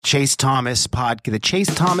Chase Thomas the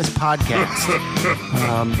Chase Thomas podcast.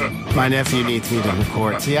 My nephew needs me to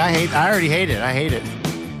record. See, I already hate it. I hate it.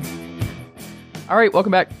 All right,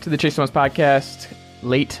 welcome back to the Chase Thomas podcast.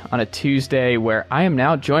 Late on a Tuesday, where I am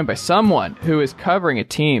now joined by someone who is covering a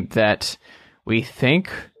team that we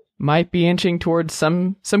think might be inching towards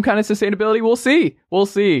some kind of sustainability. We'll see.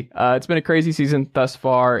 It's been a crazy season thus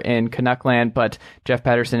far in Canuckland, but Jeff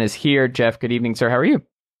Paterson is here. Jeff, good evening, sir. How are you?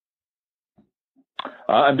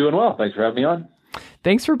 I'm doing well. Thanks for having me on.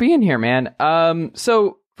 Thanks for being here, man.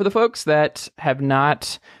 So for the folks that have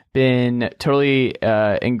not been totally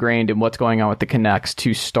ingrained in what's going on with the Canucks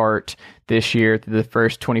to start this year through the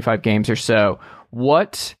first 25 games or so,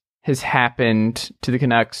 what has happened to the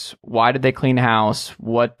Canucks? Why did they clean house?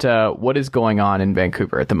 What is going on in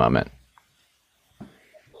Vancouver at the moment?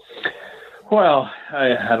 Well, I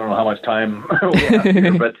don't know how much time we have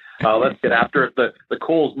here, but let's get after it. The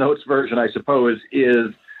Coles Notes version, I suppose, is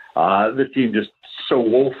this team just so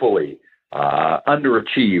woefully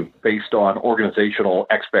underachieved based on organizational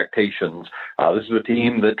expectations. This is a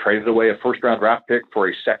team that traded away a first-round draft pick for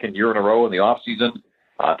a second year in a row in the offseason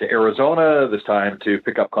to Arizona, this time to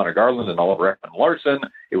pick up Connor Garland and Oliver Ekman-Larsson.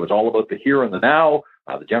 It was all about the here and the now.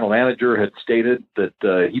 The general manager had stated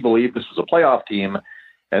that he believed this was a playoff team,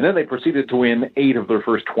 and then they proceeded to win 8 of their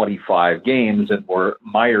first 25 games and were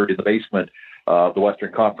mired in the basement of the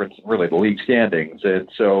Western Conference and really the league standings. And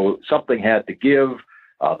so something had to give.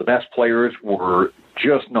 The best players were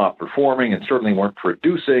just not performing and certainly weren't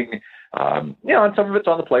producing. And some of it's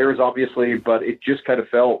on the players, obviously, but it just kind of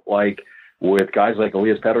felt like with guys like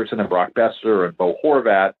Elias Paterson and Brock Besser and Bo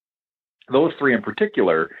Horvat, those three in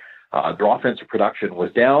particular, their offensive production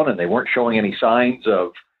was down and they weren't showing any signs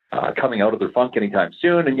of coming out of their funk anytime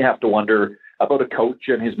soon. And you have to wonder about a coach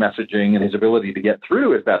and his messaging and his ability to get through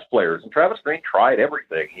to his best players. And Travis Green tried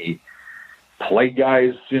everything. He played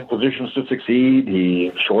guys in positions to succeed.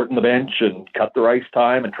 He shortened the bench and cut their ice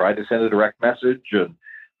time and tried to send a direct message. And,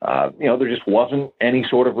 there just wasn't any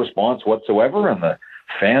sort of response whatsoever. And the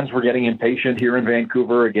fans were getting impatient here in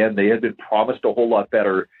Vancouver. Again, they had been promised a whole lot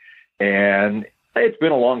better. And it's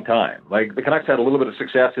been a long time. Like, the Canucks had a little bit of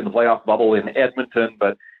success in the playoff bubble in Edmonton.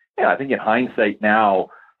 But, I think in hindsight now,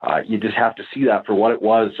 you just have to see that for what it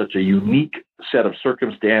was, such a unique set of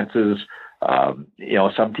circumstances.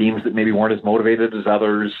 Some teams that maybe weren't as motivated as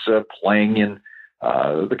others playing in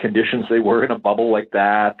the conditions they were in a bubble like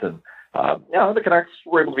that. And, the Canucks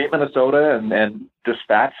were able to beat Minnesota and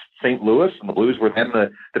dispatch St. Louis, and the Blues were then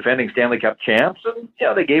the defending Stanley Cup champs. And,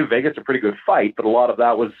 they gave Vegas a pretty good fight, but a lot of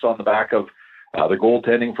that was on the back of the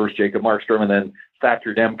goaltending, first Jacob Markstrom and then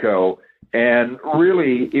Thatcher Demko. And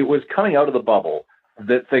really, it was coming out of the bubble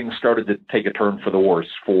that things started to take a turn for the worse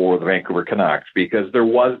for the Vancouver Canucks, because there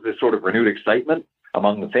was this sort of renewed excitement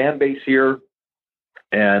among the fan base here.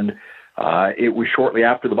 And it was shortly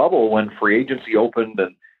after the bubble when free agency opened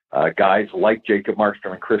and guys like Jacob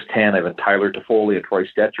Markstrom and Chris Tanev and Tyler Toffoli and Troy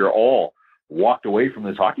Stecher all walked away from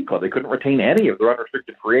this hockey club. They couldn't retain any of their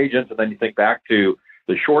unrestricted free agents. And then you think back to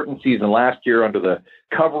the shortened season last year under the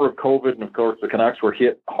cover of COVID. And of course, the Canucks were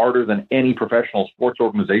hit harder than any professional sports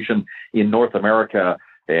organization in North America.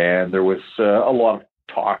 And there was a lot of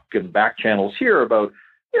talk and back channels here about,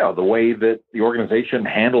 the way that the organization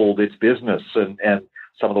handled its business and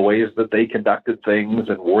some of the ways that they conducted things,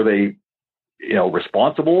 and were they,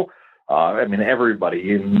 responsible?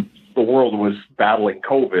 Everybody in the world was battling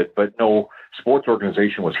COVID, but no sports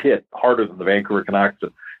organization was hit harder than the Vancouver Canucks.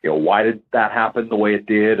 And, why did that happen the way it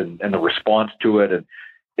did, and the response to it? And,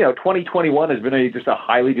 2021 has been just a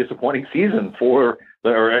highly disappointing season or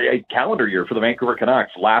a calendar year for the Vancouver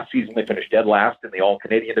Canucks. Last season, they finished dead last in the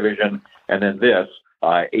All-Canadian division, and then this,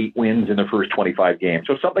 8 wins in the first 25 games.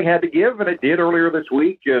 So something had to give, and it did earlier this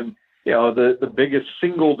week. And, the biggest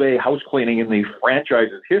single-day house cleaning in the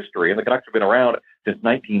franchise's history, and the Canucks have been around since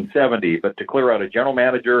 1970, but to clear out a general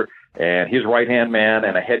manager and his right-hand man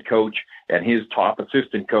and a head coach and his top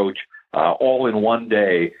assistant coach all in one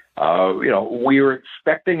day, we were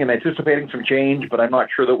expecting and anticipating some change, but I'm not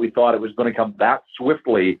sure that we thought it was going to come that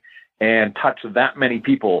swiftly and touch that many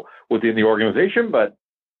people within the organization, but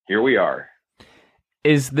here we are.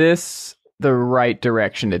 Is this the right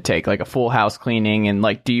direction to take, like a full house cleaning? And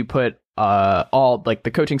do you put all like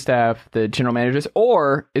the coaching staff, the general managers,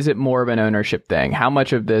 or is it more of an ownership thing? How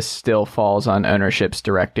much of this still falls on ownership's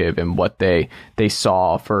directive and what they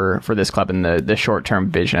saw for this club in the short-term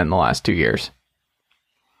vision in the last 2 years?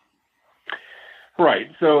 Right.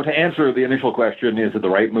 So to answer the initial question, is it the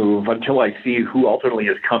right move? Until I see who ultimately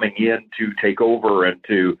is coming in to take over and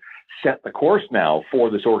to set the course now for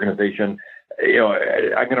this organization,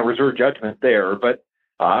 I'm going to reserve judgment there. But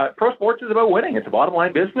pro sports is about winning. It's a bottom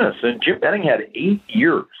line business. And Jim Benning had 8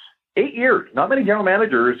 years. 8 years. Not many general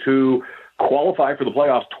managers who qualify for the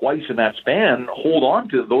playoffs twice in that span hold on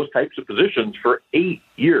to those types of positions for 8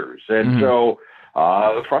 years. And so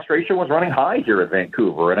the frustration was running high here in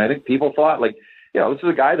Vancouver. And I think people thought, like, this is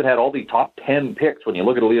a guy that had all the top 10 picks. When you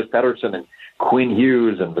look at Elias Paterson and Quinn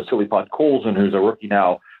Hughes and Vasily Podkolzin, who's a rookie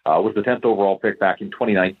now, was the 10th overall pick back in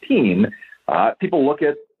 2019. People look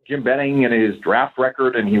at Jim Benning and his draft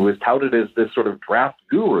record, and he was touted as this sort of draft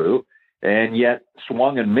guru, and yet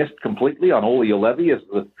swung and missed completely on Ole Juolevi as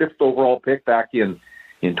the 5th overall pick back in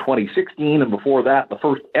 2016. And before that, the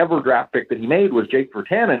first ever draft pick that he made was Jake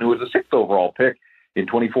Virtanen, who was a 6th overall pick in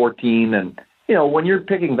 2014. And, when you're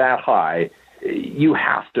picking that high, you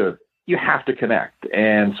have to connect.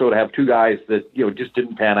 And so to have two guys that, just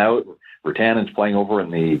didn't pan out, Virtanen's playing over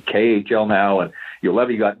in the KHL now, and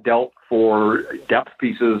Juolevi got dealt for depth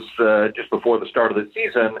pieces just before the start of the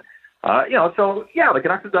season. The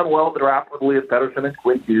Canucks have done well in the draft with Elias Paterson and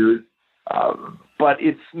Quinn Hughes, but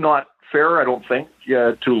it's not fair, I don't think,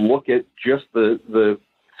 to look at just the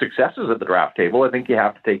successes at the draft table. I think you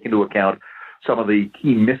have to take into account some of the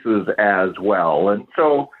key misses as well. And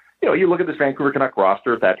so, you look at this Vancouver Canuck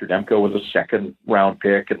roster. Thatcher Demko was a 2nd-round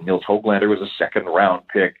pick, and Nils Höglander was a 2nd-round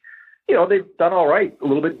pick. They've done all right, a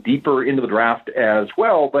little bit deeper into the draft as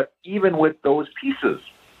well. But even with those pieces,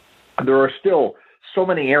 there are still so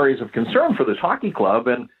many areas of concern for this hockey club.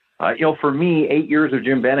 And, for me, 8 years of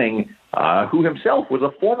Jim Benning, who himself was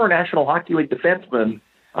a former National Hockey League defenseman,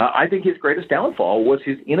 I think his greatest downfall was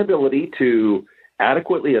his inability to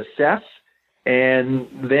adequately assess and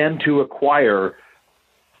then to acquire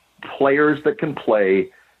players that can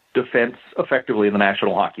play defense effectively in the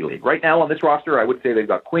National Hockey League. Right now on this roster, I would say they've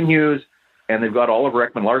got Quinn Hughes and they've got Oliver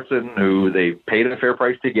Ekman-Larsson, who they paid a fair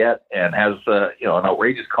price to get and has an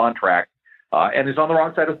outrageous contract and is on the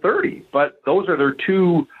wrong side of 30. But those are their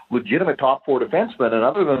two legitimate top 4 defensemen. And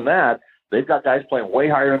other than that, they've got guys playing way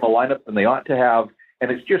higher in the lineup than they ought to have.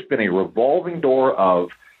 And it's just been a revolving door of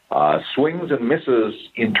swings and misses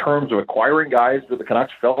in terms of acquiring guys that the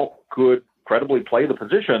Canucks felt could credibly play the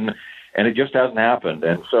position, and it just hasn't happened.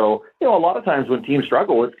 And so, a lot of times when teams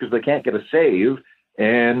struggle, it's because they can't get a save.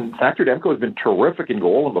 And Thatcher Demko has been terrific in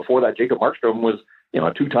goal, and before that, Jacob Markstrom was, a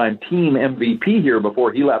 2-time team MVP here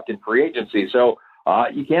before he left in free agency. So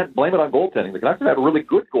you can't blame it on goaltending. The Canucks have had really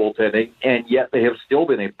good goaltending, and yet they have still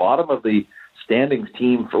been a bottom of the standings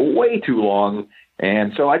team for way too long.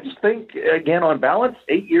 And so I just think, again, on balance,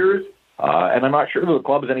 8 years, and I'm not sure that the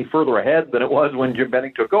club is any further ahead than it was when Jim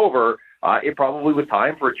Benning took over. It probably was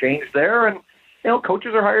time for a change there. And,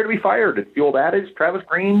 coaches are hired to be fired. It's the old adage, Travis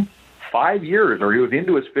Green, 5 years, or he was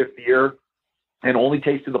into his 5th year and only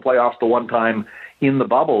tasted the playoffs the one time in the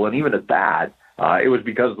bubble. And even at that, it was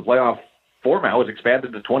because the playoff format was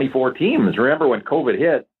expanded to 24 teams. Remember when COVID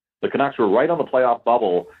hit, the Canucks were right on the playoff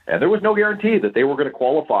bubble, and there was no guarantee that they were going to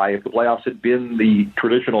qualify if the playoffs had been the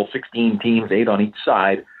traditional 16 teams, 8 on each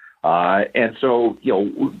side. And so,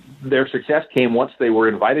 their success came once they were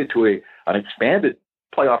invited to an expanded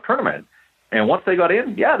playoff tournament. And once they got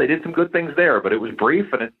in, they did some good things there, but it was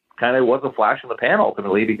brief, and it kind of was a flash in the pan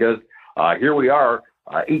ultimately, because here we are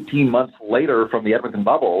 18 months later from the Edmonton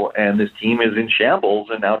bubble, and this team is in shambles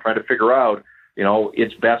and now trying to figure out,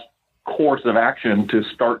 its best course of action to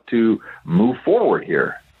start to move forward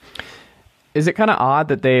here. Is it kind of odd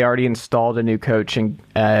that they already installed a new coach and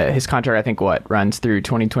his contract, I think, runs through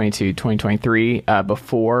 2022, 2023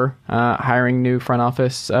 before hiring new front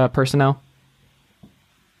office personnel?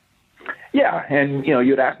 Yeah, and,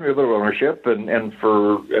 you'd asked me a little ownership, and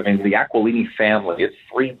the Aquilini family, it's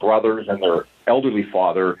 3 brothers and their elderly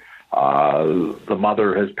father. The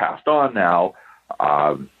mother has passed on now.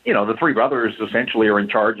 The 3 brothers essentially are in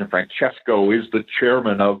charge, and Francesco is the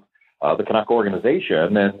chairman of the Canuck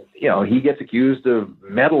organization. And, he gets accused of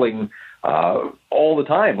meddling all the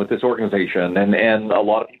time with this organization. And a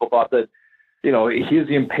lot of people thought that, his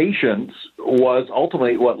impatience was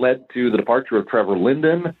ultimately what led to the departure of Trevor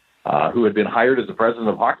Linden, who had been hired as the president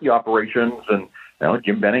of hockey operations. And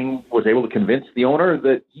Jim Benning was able to convince the owner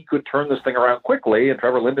that he could turn this thing around quickly, and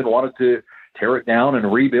Trevor Linden wanted to tear it down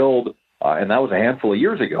and rebuild. And that was a handful of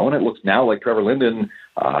years ago, and it looks now like Trevor Linden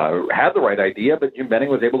had the right idea, but Jim Benning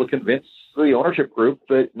was able to convince the ownership group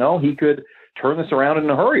that, no, he could turn this around in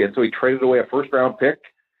a hurry. And so he traded away a first-round pick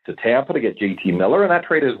to Tampa to get JT Miller, and that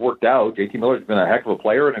trade has worked out. JT Miller's been a heck of a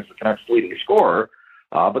player and is the Canucks' leading scorer.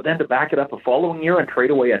 But then to back it up the following year and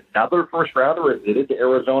trade away another first-rounder as they did to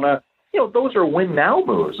Arizona, those are win-now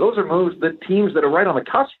moves. Those are moves that teams that are right on the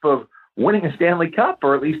cusp of winning a Stanley Cup,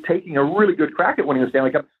 or at least taking a really good crack at winning a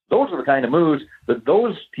Stanley Cup. Those are the kind of moves that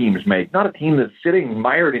those teams make, not a team that's sitting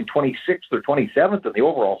mired in 26th or 27th in the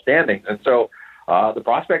overall standings. And so the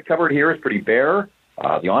prospect cupboard here is pretty bare.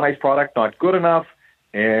 The on-ice product not good enough.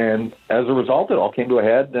 And as a result, it all came to a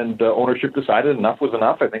head, and ownership decided enough was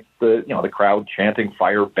enough. I think the crowd chanting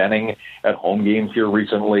 "Fire Benning" at home games here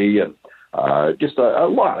recently, and just a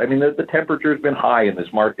lot. I mean, the temperature has been high in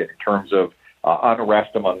this market in terms of unrest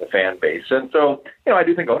among the fan base. And so, I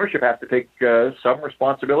do think ownership has to take some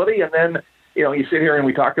responsibility. And then, you sit here and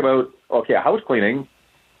we talk about, okay, house cleaning.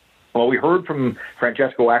 Well, we heard from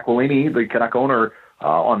Francesco Aquilini, the Canuck owner,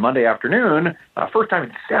 on Monday afternoon, first time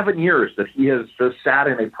in 7 years that he has sat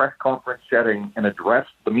in a press conference setting and addressed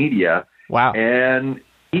the media. Wow. And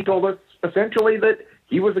he told us essentially that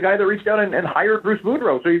he was the guy that reached out and hired Bruce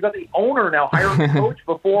Boudreau. So you've got the owner now hiring a coach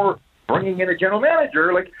before bringing in a general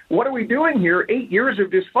manager. Like, what are we doing here? 8 years of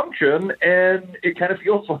dysfunction, and it kind of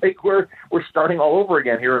feels like we're starting all over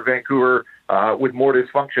again here in Vancouver with more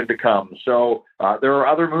dysfunction to come. So there are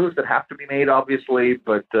other moves that have to be made, obviously,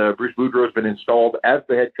 but Bruce Boudreau has been installed as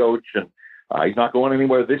the head coach, and he's not going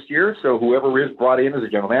anywhere this year. So whoever is brought in as a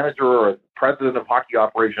general manager or a president of hockey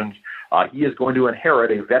operations, he is going to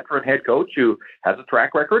inherit a veteran head coach who has a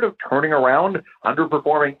track record of turning around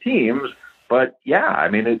underperforming teams. But yeah, I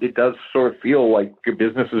mean, it does sort of feel like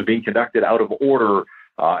business is being conducted out of order,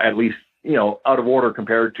 at least, out of order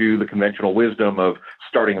compared to the conventional wisdom of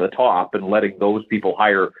starting at the top and letting those people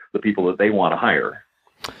hire the people that they want to hire.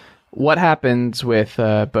 What happens with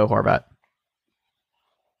Bo Horvat?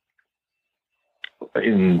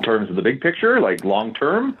 In terms of the big picture, like long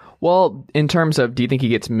term? Well, in terms of, do you think he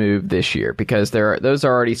gets moved this year? Because those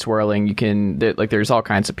are already swirling. There's all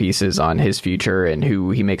kinds of pieces on his future and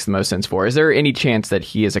who he makes the most sense for. Is there any chance that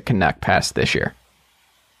he is a Canuck past this year?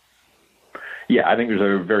 Yeah, I think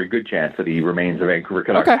there's a very good chance that he remains a Vancouver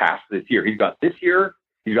Canuck past this year. He's got this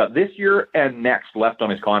year and next left on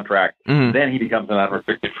his contract. Mm-hmm. Then he becomes an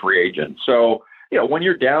unrestricted free agent. So, when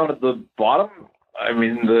you're down at the bottom, I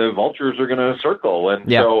mean, the vultures are going to circle. And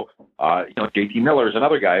so, JT Miller is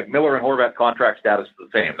another guy. Miller and Horvat contract status is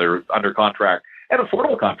the same. They're under contract and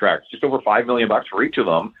affordable contracts, just over $5 million for each of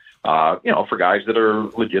them, for guys that are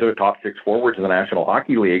legitimate top six forwards in the National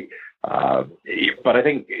Hockey League. But I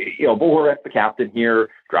think, Bo Horvat's the captain here,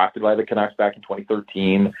 drafted by the Canucks back in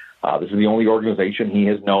 2013. This is the only organization he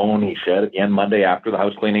has known. He said again Monday after the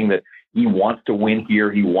house cleaning that he wants to win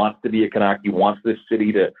here. He wants to be a Canuck. He wants this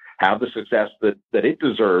city to have the success that it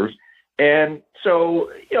deserves. And so,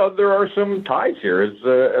 there are some ties here. As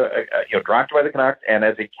drafted by the Canucks and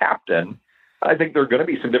as a captain, I think there are going to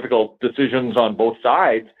be some difficult decisions on both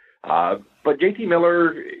sides. But JT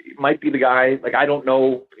Miller might be the guy. Like, I don't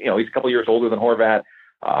know, he's a couple years older than Horvat.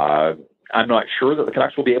 I'm not sure that the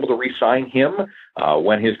Canucks will be able to re-sign him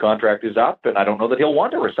when his contract is up, and I don't know that he'll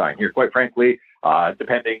want to resign here, quite frankly,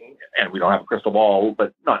 depending, and we don't have a crystal ball,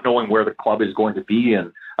 but not knowing where the club is going to be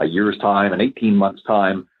in a year's time, an 18 months'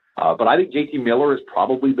 time. But I think JT Miller is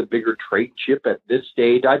probably the bigger trade chip at this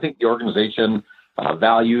stage. I think the organization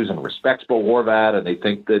values and respects Bo Horvat, and they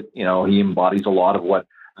think that, he embodies a lot of what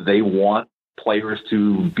they want players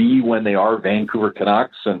to be when they are Vancouver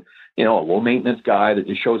Canucks, and a low-maintenance guy that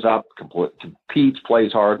just shows up, competes,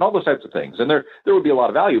 plays hard, and all those types of things. And there would be a lot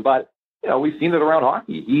of value, but, we've seen it around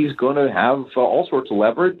hockey. He's going to have all sorts of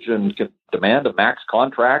leverage and can demand a max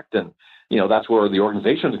contract, and, that's where the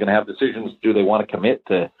organization is going to have decisions. Do they want to commit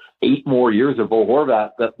to 8 more years of Bo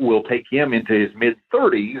Horvat that will take him into his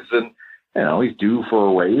mid-30s? And, he's due for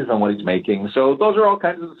a raise on what he's making. So those are all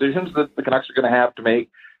kinds of decisions that the Canucks are going to have to make.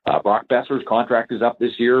 Brock Besser's contract is up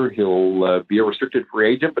this year. He'll be a restricted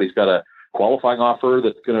free agent, but he's got a qualifying offer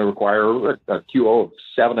that's going to require a QO of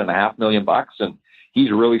 $7.5 million, and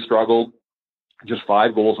he's really struggled. Just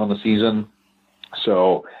 5 goals on the season.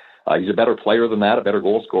 So he's a better player than that, a better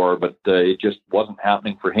goal scorer, but it just wasn't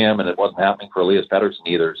happening for him, and it wasn't happening for Elias Paterson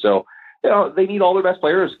either. So, they need all their best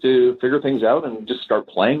players to figure things out and just start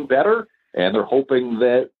playing better. And they're hoping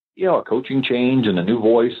that, a coaching change and a new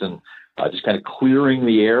voice and just kind of clearing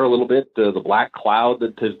the air a little bit, the black cloud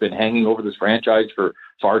that has been hanging over this franchise for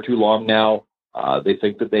far too long now. They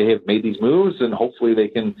think that they have made these moves, and hopefully they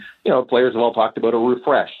can, players have all talked about a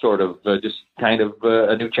refresh, sort of just kind of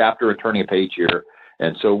a new chapter and turning a page here.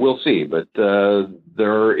 And so we'll see. But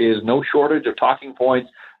there is no shortage of talking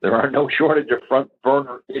points. There are no shortage of front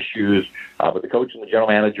burner issues. But the coach and the general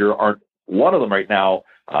manager aren't one of them right now,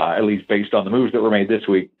 at least based on the moves that were made this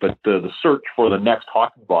week. But the search for the next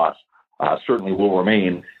hockey boss certainly will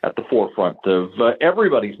remain at the forefront of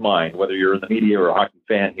everybody's mind, whether you're in the media or a hockey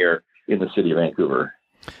fan here in the city of Vancouver.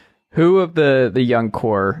 Who of the young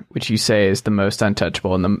core would you say is the most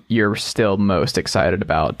untouchable and you're still most excited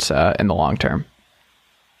about in the long term?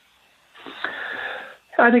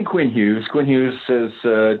 I think Quinn Hughes. Quinn Hughes has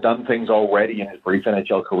done things already in his brief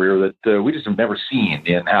NHL career that we just have never seen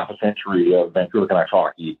in half a century of Vancouver Canucks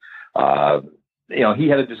hockey. He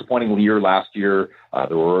had a disappointing year last year.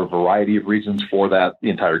 There were a variety of reasons for that. The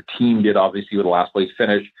entire team did, obviously, with a last place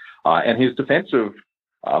finish. And his defensive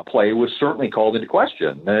play was certainly called into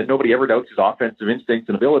question. Nobody ever doubts his offensive instincts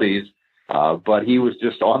and abilities, but he was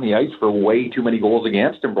just on the ice for way too many goals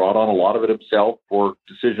against and brought on a lot of it himself for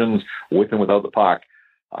decisions with and without the puck.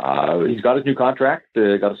 He's got his new contract,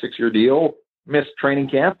 got a 6-year deal, missed training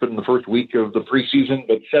camp in the first week of the preseason,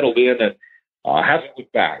 but settled in and hasn't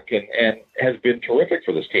looked back and has been terrific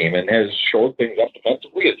for this team and has shored things up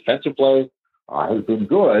defensively. His defensive play has been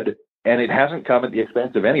good, and it hasn't come at the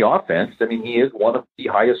expense of any offense. I mean, he is one of the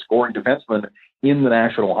highest scoring defensemen in the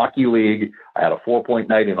National Hockey League. I had a 4-point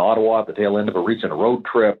night in Ottawa at the tail end of a recent road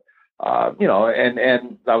trip, and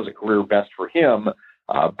that was a career best for him.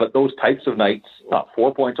 But those types of nights, not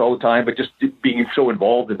 4 points all the time, but just being so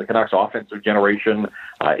involved in the Canucks offensive generation,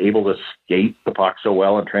 able to skate the puck so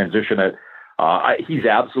well and transition it. He's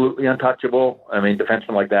absolutely untouchable. I mean,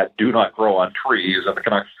 defensemen like that do not grow on trees. And the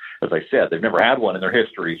Canucks, as I said, they've never had one in their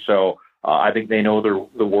history. So I think they know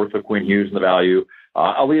the worth of Quinn Hughes and the value.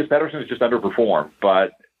 Elias Paterson has just underperformed.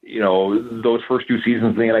 But, those first 2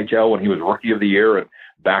 seasons in the NHL when he was Rookie of the Year and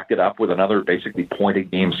backed it up with another basically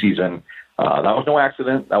point-a-game season, that was no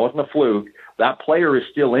accident. That wasn't a fluke. That player is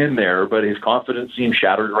still in there, but his confidence seems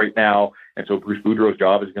shattered right now. And so Bruce Boudreau's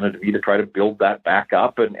job is going to be to try to build that back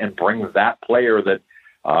up and bring that player that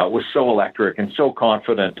was so electric and so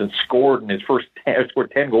confident and scored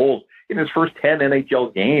 10 goals in his first 10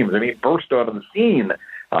 NHL games. I mean, burst onto the scene,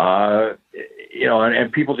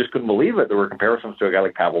 and people just couldn't believe it. There were comparisons to a guy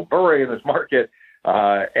like Pavel Bure in this market,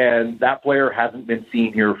 and that player hasn't been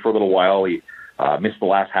seen here for a little while. He missed the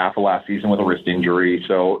last half of last season with a wrist injury.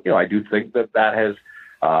 So, I do think that has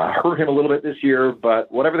hurt him a little bit this year.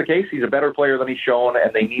 But whatever the case, he's a better player than he's shown,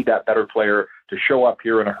 and they need that better player to show up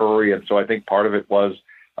here in a hurry. And so I think part of it was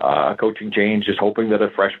a coaching change, just hoping that a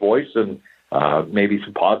fresh voice and maybe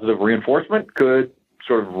some positive reinforcement could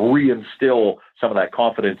sort of reinstill some of that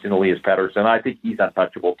confidence in Elias Paterson. I think he's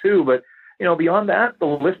untouchable too. But, beyond that, the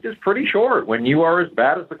list is pretty short. When you are as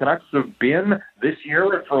bad as the Canucks have been this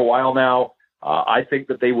year and for a while now, I think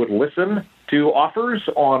that they would listen to offers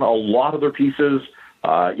on a lot of their pieces.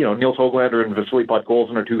 Nils Höglander and Vasily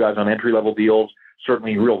Podkolzin are 2 guys on entry-level deals.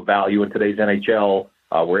 Certainly real value in today's NHL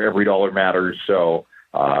where every dollar matters. So,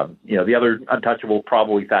 the other untouchable,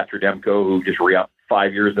 probably Thatcher Demko, who just re-upped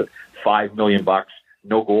 5 years at $5 million.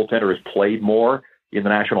 No goaltender has played more in the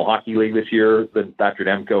National Hockey League this year than Thatcher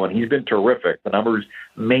Demko, and he's been terrific. The numbers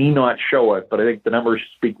may not show it, but I think the numbers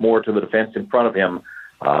speak more to the defense in front of him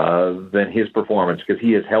than his performance, because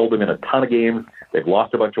he has held them in a ton of games. They've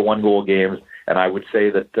lost a bunch of 1-goal games, and I would say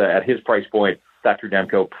that at his price point, Thatcher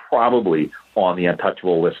Demko probably on the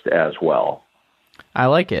untouchable list as well. I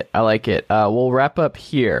like it. We'll wrap up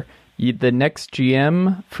here. The next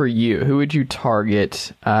GM for you, who would you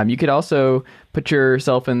target? You could also put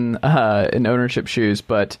yourself in ownership shoes,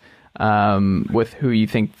 but with who you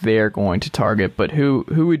think they're going to target. But who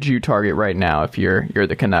would you target right now if you're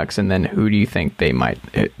the Canucks, and then who do you think they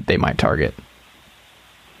might target?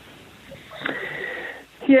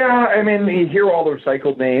 Yeah, I mean, you hear all the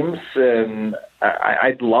recycled names, and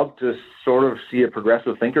I'd love to sort of see a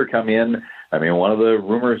progressive thinker come in. I mean, one of the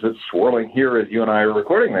rumors that's swirling here as you and I are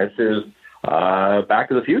recording this is Back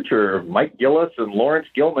to the Future. Mike Gillis and Lawrence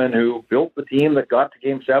Gilman, who built the team that got to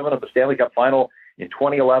Game 7 of the Stanley Cup Final in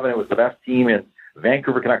 2011. It was the best team in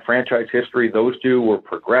Vancouver Canuck franchise history. Those two were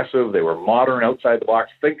progressive. They were modern,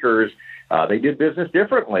 outside-the-box thinkers. They did business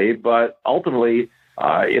differently, but ultimately,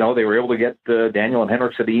 they were able to get Daniel and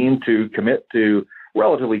Henrik Sedin to commit to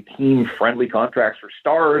relatively team-friendly contracts for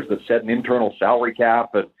stars that set an internal salary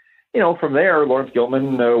cap. And, from there, Lawrence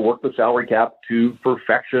Gilman worked the salary cap to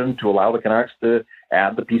perfection to allow the Canucks to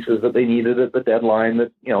add the pieces that they needed at the deadline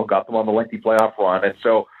that, got them on the lengthy playoff run. And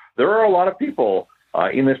so there are a lot of people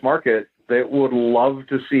in this market that would love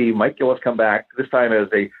to see Mike Gillis come back, this time as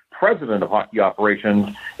a president of hockey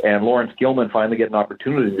operations, and Lawrence Gilman finally get an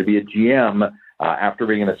opportunity to be a GM after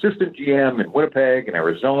being an assistant GM in Winnipeg and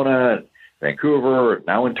Arizona and Vancouver, and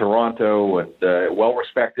now in Toronto, and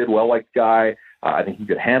well-respected, well-liked guy. I think he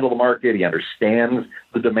could handle the market. He understands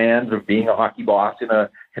the demands of being a hockey boss in a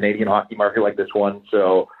Canadian hockey market like this one.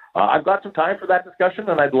 So I've got some time for that discussion,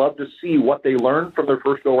 and I'd love to see what they learned from their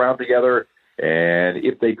first go-round together and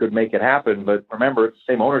if they could make it happen. But remember, it's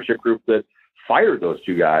the same ownership group that fired those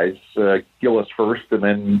two guys, Gillis first, and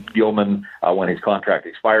then Gilman when his contract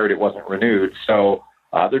expired, it wasn't renewed. So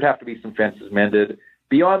there'd have to be some fences mended.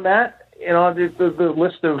 Beyond that, the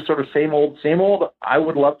list of sort of same old, I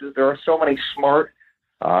would love to. There are so many smart,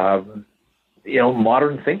 modern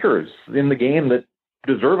thinkers in the game that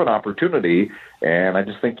deserve an opportunity. And I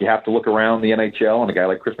just think you have to look around the NHL and a guy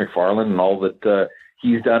like Chris McFarland and all that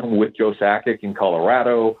he's done with Joe Sakic in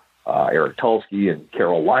Colorado, Eric Tulsky in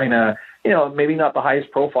Carolina. Maybe not the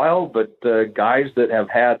highest profile, but guys that have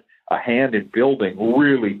had a hand in building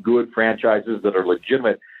really good franchises that are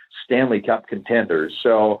legitimate Stanley Cup contenders.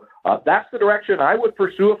 So that's the direction I would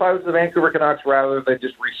pursue if I was the Vancouver Canucks, rather than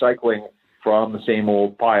just recycling from the same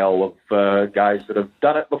old pile of guys that have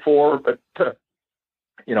done it before, but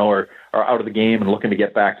are out of the game and looking to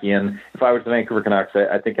get back in. If I was the Vancouver Canucks,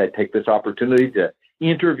 I think I'd take this opportunity to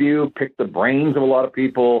interview, pick the brains of a lot of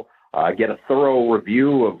people, get a thorough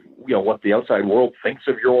review of what the outside world thinks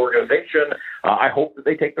of your organization. I hope that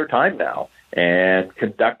they take their time now and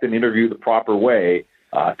conduct an interview the proper way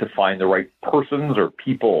to find the right persons or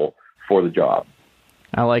people for the job.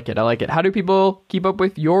 I like it. How do people keep up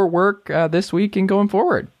with your work this week and going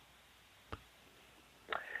forward?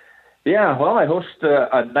 Yeah, well, I host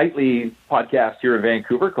a nightly podcast here in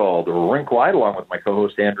Vancouver called Rink along with my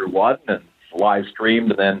co-host Andrew Wadden, and it's live streamed,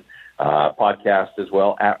 and then podcast as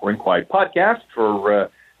well at Rink Podcast for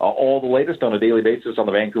all the latest on a daily basis on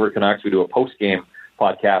the Vancouver Canucks. We do a post-game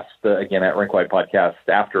podcast, again, at Rink Podcast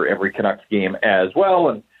after every Canucks game as well,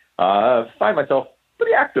 and find myself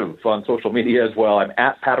pretty active on social media as well. I'm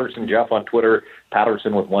at Paterson Jeff on Twitter,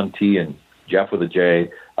 Paterson with one T and Jeff with a J,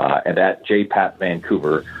 and at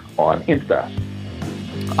JPatVancouver on Insta.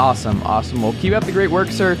 Awesome. Well, keep up the great work,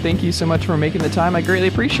 sir. Thank you so much for making the time. I greatly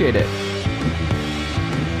appreciate it.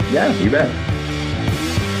 Yeah, you bet.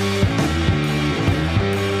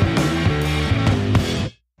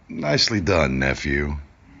 Nicely done, nephew.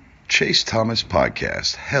 Chase Thomas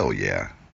Podcast. Hell yeah.